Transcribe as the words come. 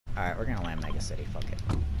Alright, we're gonna land Mega City, fuck it.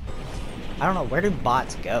 I don't know, where do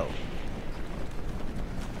bots go?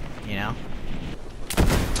 You know?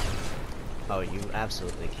 Oh, you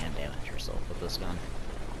absolutely can damage yourself with this gun.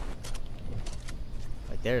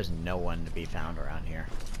 Like, there's no one to be found around here.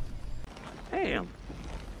 Damn.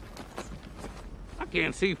 I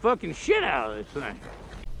can't see fucking shit out of this thing.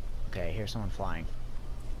 Okay, I hear someone flying.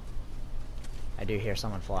 I do hear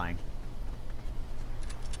someone flying.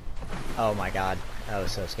 Oh my god, that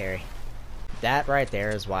was so scary. That right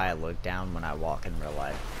there is why I look down when I walk in real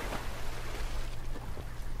life.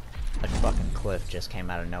 A fucking cliff just came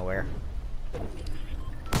out of nowhere.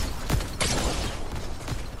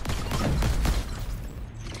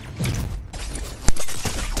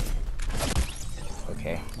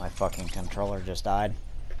 Okay, my fucking controller just died.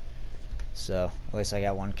 So, at least I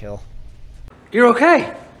got one kill. You're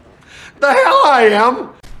okay? The hell I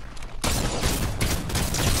am!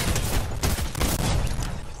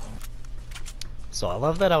 So I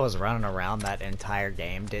love that I was running around that entire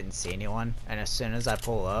game, didn't see anyone, and as soon as I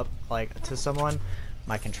pull up, like, to someone,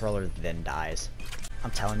 my controller then dies.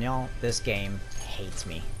 I'm telling y'all, this game hates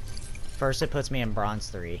me. First it puts me in Bronze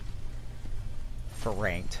 3 for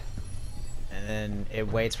ranked, and then it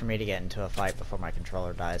waits for me to get into a fight before my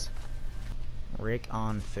controller dies. Rick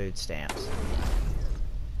on food stamps.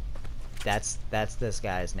 That's this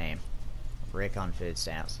guy's name. Rick on food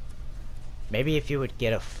stamps. Maybe if you would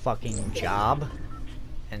get a fucking job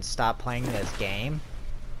and stop playing this game,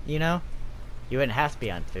 you know, you wouldn't have to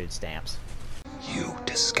be on food stamps. You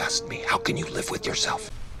disgust me. How can you live with yourself?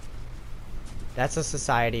 That's the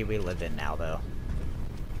society we live in now, though.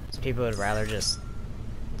 So people would rather just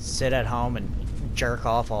sit at home and jerk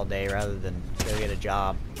off all day rather than go get a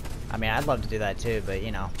job. I mean, I'd love to do that too, but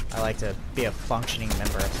you know, I like to be a functioning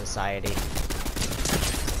member of society.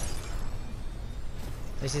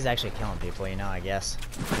 At least he's actually killing people, you know, I guess.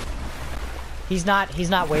 He's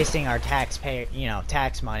not wasting our tax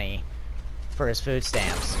money for his food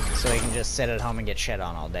stamps, so he can just sit at home and get shit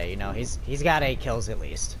on all day, you know? He's got 8 kills at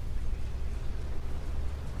least.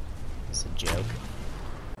 It's a joke.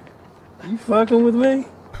 You fucking with me?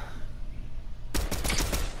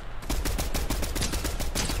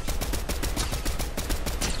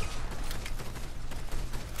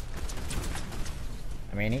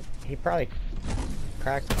 I mean, he probably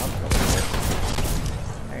cracked him up a little bit.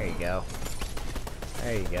 There you go.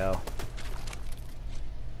 There you go.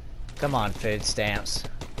 Come on, food stamps.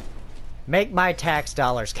 Make my tax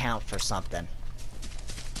dollars count for something.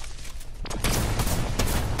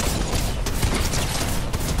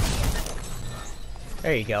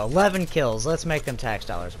 There you go. 11 kills. Let's make them tax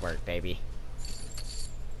dollars work, baby.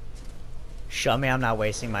 Show me I'm not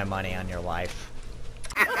wasting my money on your life.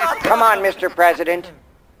 Come on, Mr. President.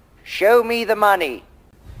 Show me the money.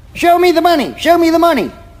 Show me the money! Show me the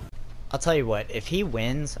money! I'll tell you what, if he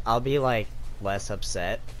wins, I'll be, like, less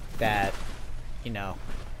upset that, you know,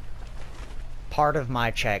 part of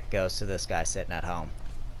my check goes to this guy sitting at home.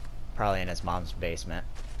 Probably in his mom's basement.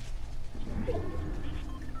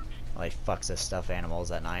 While he fucks his stuffed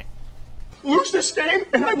animals at night. Lose this game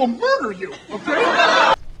and I will murder you, okay?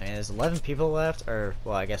 I mean, there's 11 people left, or,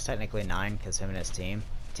 well, I guess technically 9, because him and his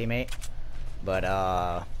teammate. But,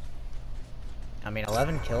 I mean,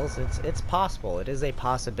 11 kills, it's possible. It is a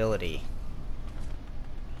possibility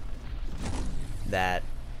that,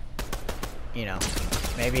 you know,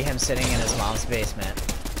 maybe him sitting in his mom's basement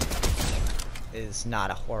is not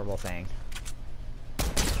a horrible thing.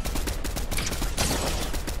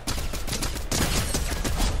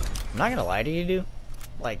 I'm not gonna lie to you, dude.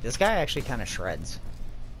 Like, this guy actually kind of shreds.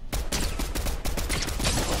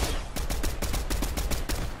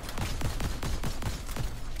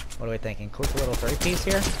 What are we thinking? Quick little 3-piece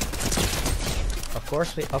here? Of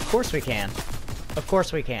course we can. Of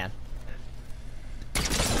course we can.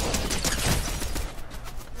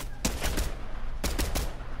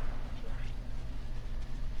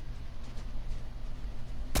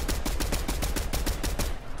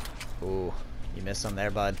 Ooh, you missed some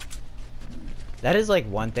there, bud. That is like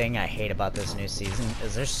one thing I hate about this new season,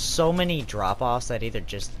 is there's so many drop-offs that either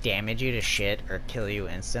just damage you to shit or kill you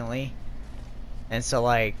instantly. And so,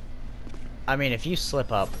 like, I mean, if you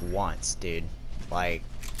slip up once, dude, like,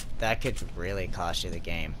 that could really cost you the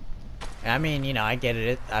game. And I mean, you know, I get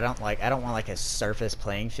it. I don't want like a surface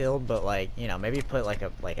playing field, but like, you know, maybe put like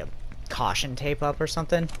a caution tape up or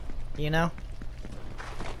something, you know?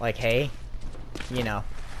 Like, hey, you know,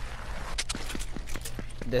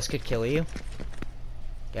 this could kill you.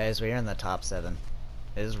 Guys, we are in the top 7.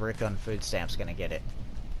 Is Rick on food stamps gonna get it?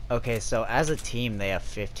 Okay, so as a team, they have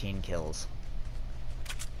 15 kills.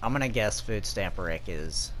 I'm gonna guess food stamp Rick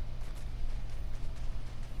is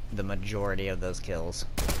the majority of those kills.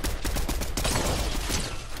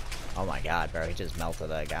 Oh my god, bro, he just melted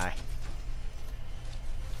that guy.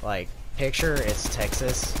 Like, picture it's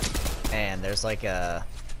Texas, and there's like a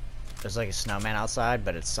snowman outside,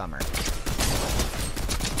 but it's summer.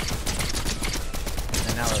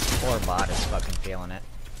 And now this poor bot is fucking feeling it.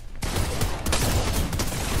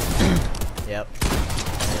 Yep.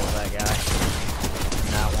 There's that guy.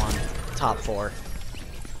 That one. Top 4.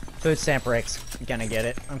 Food stamp Rick's gonna get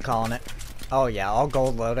it. I'm calling it. Oh yeah, all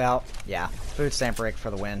gold loadout. Yeah. Food stamp Rick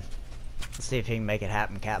for the win. Let's see if he can make it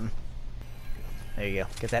happen, Captain. There you go.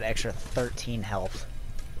 Get that extra 13 health.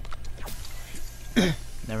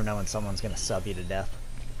 Never know when someone's gonna sub you to death.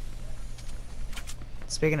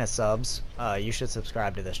 Speaking of subs, you should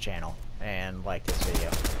subscribe to this channel and like this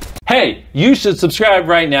video. Hey, you should subscribe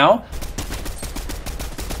right now.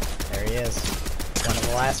 There he is. One of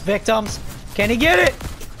the last victims. Can he get it?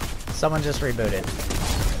 Someone just rebooted.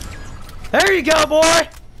 There you go, boy!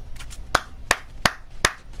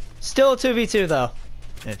 Still a 2v2 though.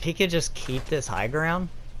 If he could just keep this high ground,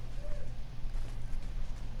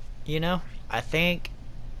 you know, I think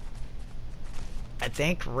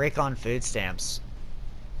Rick on food stamps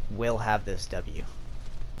will have this W.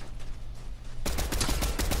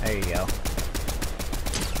 There you go.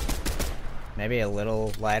 Maybe a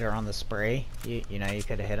little lighter on the spray. You know, you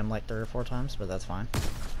could have hit him like 3 or 4 times, but that's fine.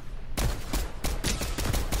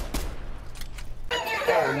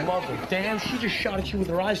 Oh, mother, damn, she just shot at you with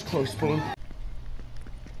her eyes closed, Spoon.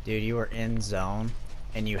 Dude, you were in zone,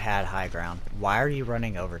 and you had high ground. Why are you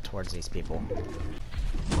running over towards these people?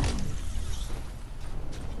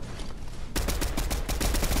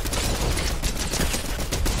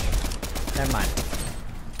 Never mind.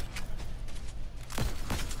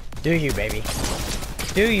 Do you, baby.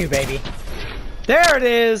 Do you, baby. There it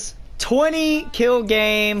is! 20 kill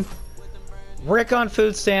game. Rick on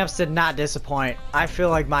food stamps did not disappoint. I feel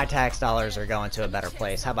like my tax dollars are going to a better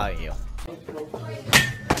place. How about you?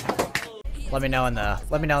 Let me know in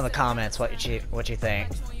the comments what you think.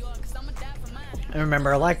 And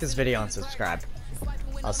remember, like this video and subscribe.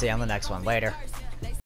 I'll see you on the next one. Later.